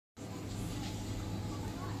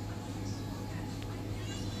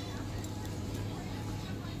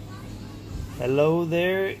Hello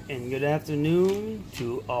there and good afternoon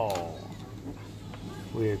to all.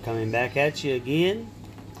 We're coming back at you again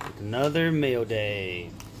with another mail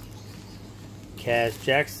day. Cass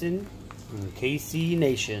Jackson from KC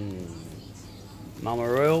Nation. Mama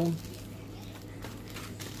Royal.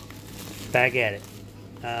 Back at it.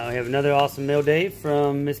 We have another awesome mail day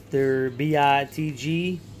from Mr.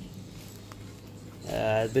 BITG.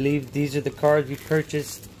 I believe these are the cards we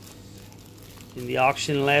purchased in the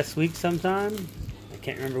auction last week sometime. I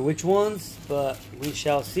can't remember which ones, but we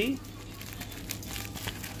shall see.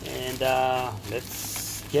 And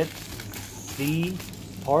let's get the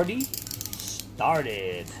party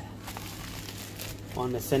started.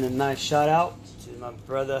 Want to send a nice shout out to my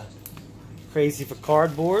brother Crazy for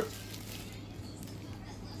Cardboard,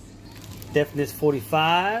 Deafness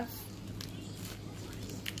 45,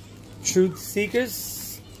 Truth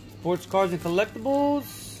Seekers, Sports Cards and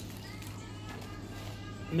Collectibles,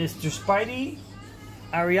 Mr. Spidey,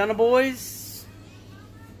 Ariana Boys,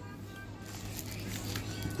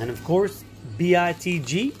 and of course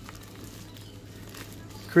BITG,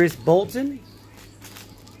 Chris Bolton.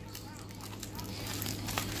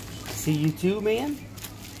 I see you too, man.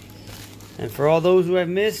 And for all those who have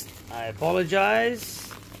missed, I apologize,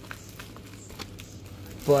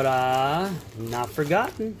 but not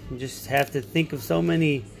forgotten. You just have to think of so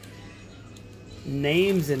many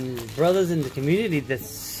names and brothers in the community that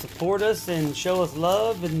support us and show us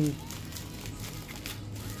love, and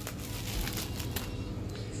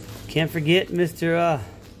can't forget Mr.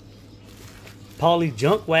 Paulie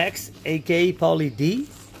Junkwax, aka Paulie D.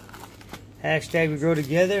 Hashtag we grow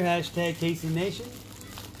together, hashtag KC Nation,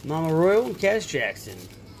 Mama Royal, and Cass Jackson.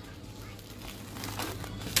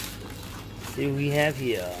 Let's see what we have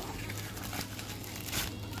here.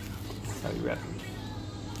 That's how you wrap them.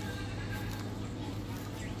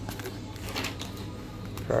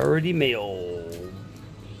 Priority mail.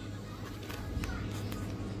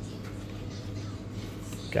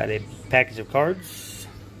 Got a package of cards.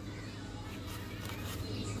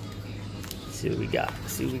 Let's see what we got.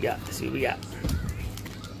 Let's see what we got. Let's see what we got.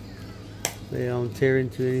 They don't tear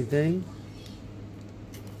into anything.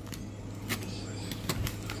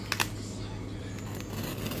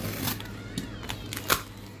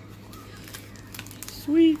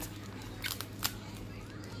 Sweet.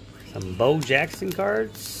 Some Bo Jackson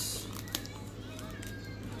cards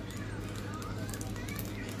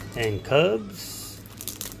and Cubs.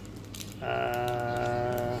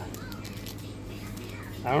 I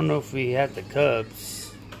don't know if we have the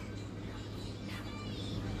Cubs.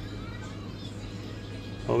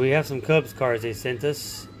 Well, we have some Cubs cards they sent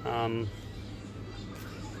us.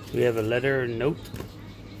 We have a letter and note.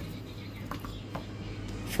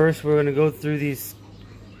 First, we're gonna go through these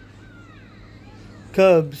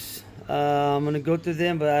Cubs. I'm gonna go through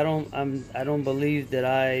them, but I don't believe that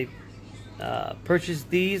I purchased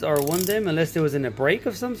these or won them unless there was in a break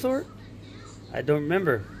of some sort. I don't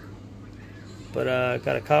remember. But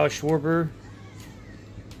got a Kyle Schwarber,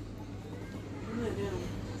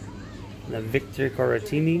 and a Victor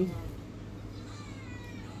Caratini,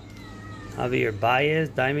 Javier Baez,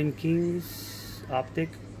 Diamond Kings, Optic,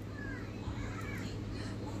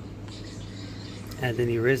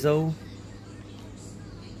 Anthony Rizzo.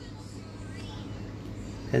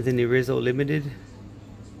 Anthony Rizzo Limited.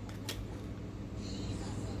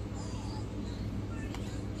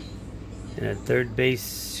 And at third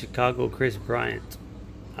base, Chicago, Chris Bryant.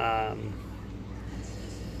 I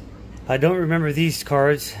don't remember these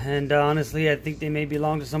cards, and honestly, I think they may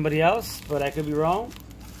belong to somebody else, but I could be wrong.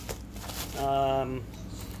 I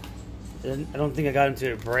don't think I got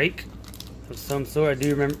into a break of some sort.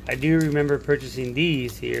 I do remember purchasing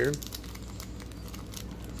these here.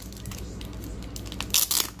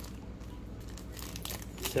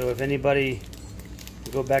 So if anybody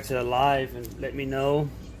go back to the live and let me know.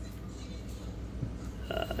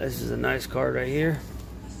 This is a nice card right here.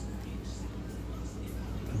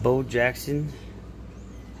 Bo Jackson.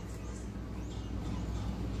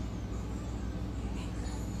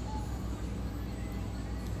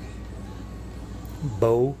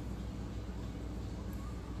 Bo.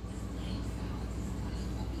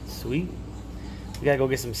 Sweet. We gotta go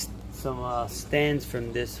get some stands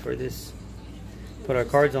from this for this. Put our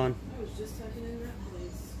cards on. I was just typing in that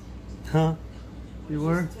place. Huh? You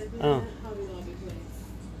were? Oh. Hobby Lobby place.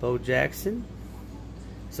 Bo Jackson.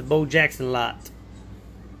 It's a Bo Jackson lot.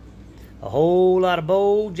 A whole lot of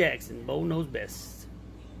Bo Jackson. Bo knows best.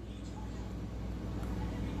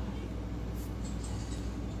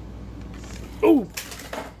 Ooh!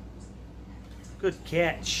 Good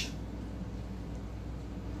catch.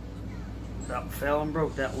 About fell and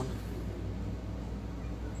broke that one.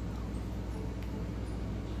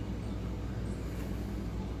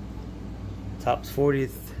 Topps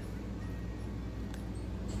 40th.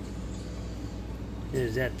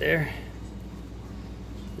 There's that there.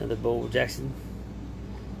 Another Bo Jackson.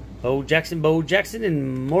 Bo Jackson,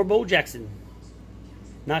 and more Bo Jackson.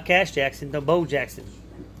 Not Cash Jackson, no, Bo Jackson.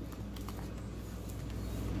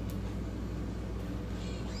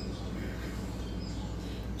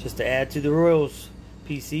 Just to add to the Royals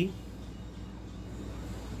PC.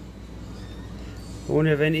 I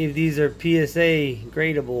wonder if any of these are PSA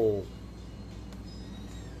gradable.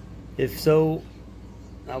 If so,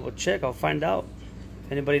 I will check. I'll find out.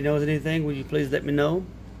 If anybody knows anything, would you please let me know?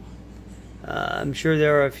 I'm sure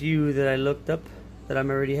there are a few that I looked up that I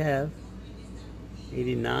already have.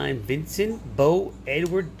 89, Vincent Bo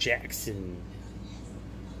Edward Jackson.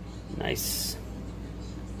 Nice.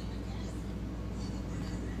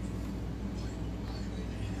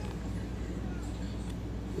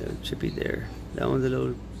 Little chippy there. That one's a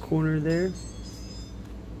little corner there.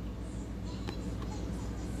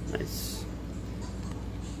 Nice.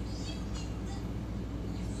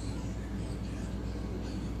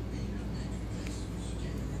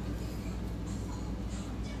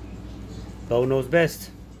 Bo knows best.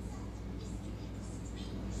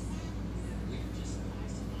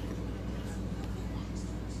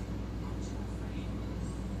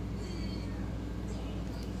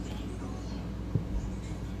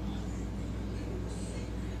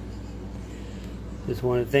 Just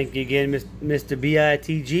want to thank you again, Mr.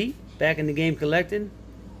 BITG, back in the game collecting.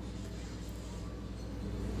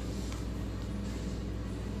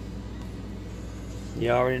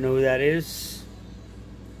 You already know who that is.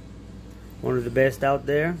 One of the best out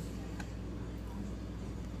there.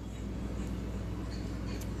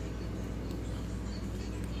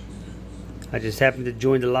 I just happened to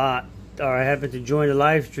join the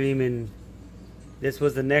live stream, and this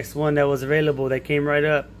was the next one that was available that came right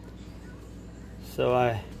up. So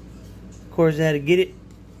of course, I had to get it,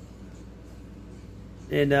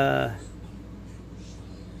 and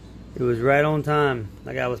it was right on time.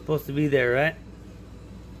 Like I was supposed to be there, right?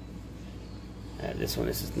 This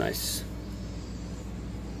is nice.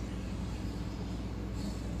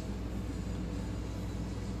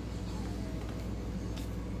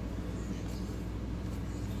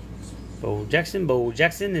 Bo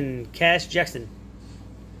Jackson, and Cash Jackson.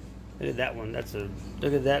 Look at that one.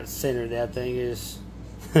 Look at that center. That thing is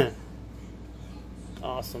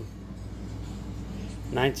awesome.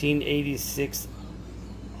 1986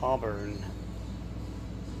 Auburn.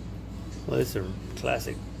 Well, it's a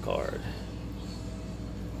classic card.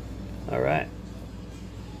 All right.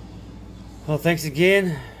 Well, thanks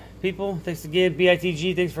again, people. Thanks again,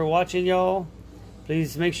 BITG. Thanks for watching, y'all.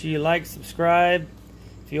 Please make sure you like, subscribe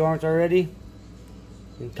if you aren't already,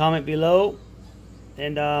 and comment below.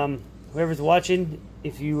 And whoever's watching,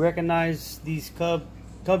 if you recognize these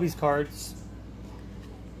Cubbies cards,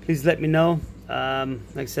 please let me know. Like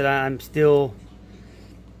I said, I don't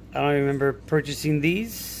remember purchasing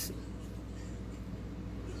these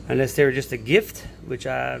unless they were just a gift, which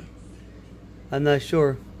I'm not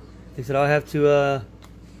sure. Like I said, I'll have to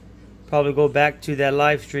probably go back to that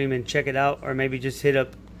live stream and check it out, or maybe just hit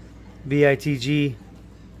up BITG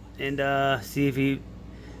and see if he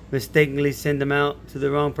mistakenly send them out to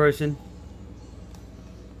the wrong person.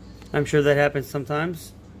 I'm sure that happens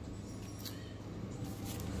sometimes.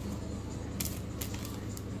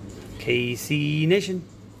 KC Nation.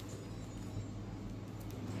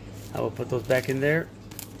 I will put those back in there.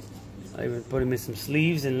 I even put them in some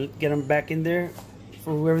sleeves and get them back in there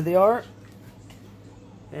for whoever they are.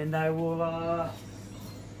 And I will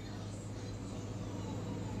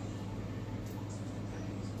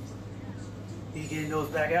be getting those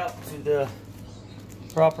back out to the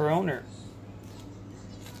proper owner.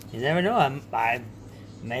 You never know. I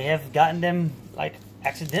may have gotten them like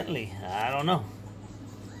accidentally. I don't know.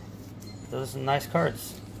 Those are some nice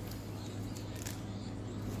cards.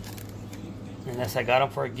 Unless I got them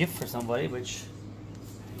for a gift for somebody, which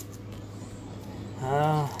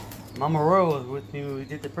Mama Royal was with me when we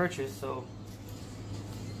did the purchase, so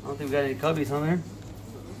I don't think we got any Cubbies on there.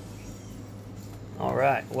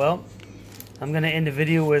 Alright, well, I'm going to end the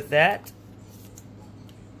video with that.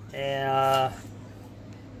 And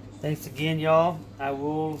thanks again, y'all. I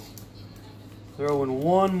will throw in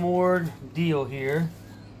one more deal here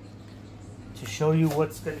to show you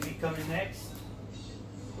what's going to be coming next.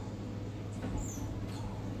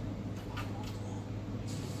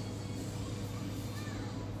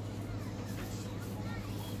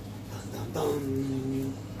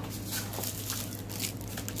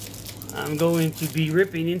 I'm going to be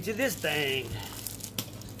ripping into this thing.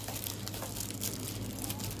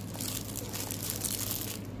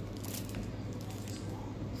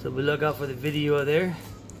 So we look out for the video there.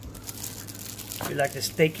 If you'd like to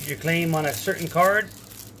stake your claim on a certain card,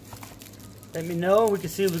 let me know. We can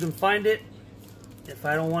see if we can find it. If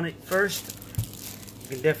I don't want it first,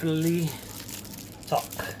 we can definitely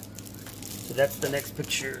talk. So that's the next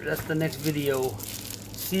picture. That's the next video.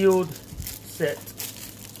 Sealed set.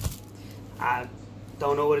 I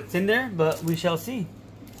don't know what it's in there, but we shall see.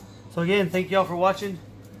 So again, thank y'all for watching.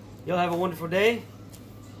 Y'all have a wonderful day.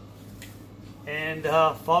 And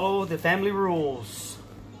follow the family rules.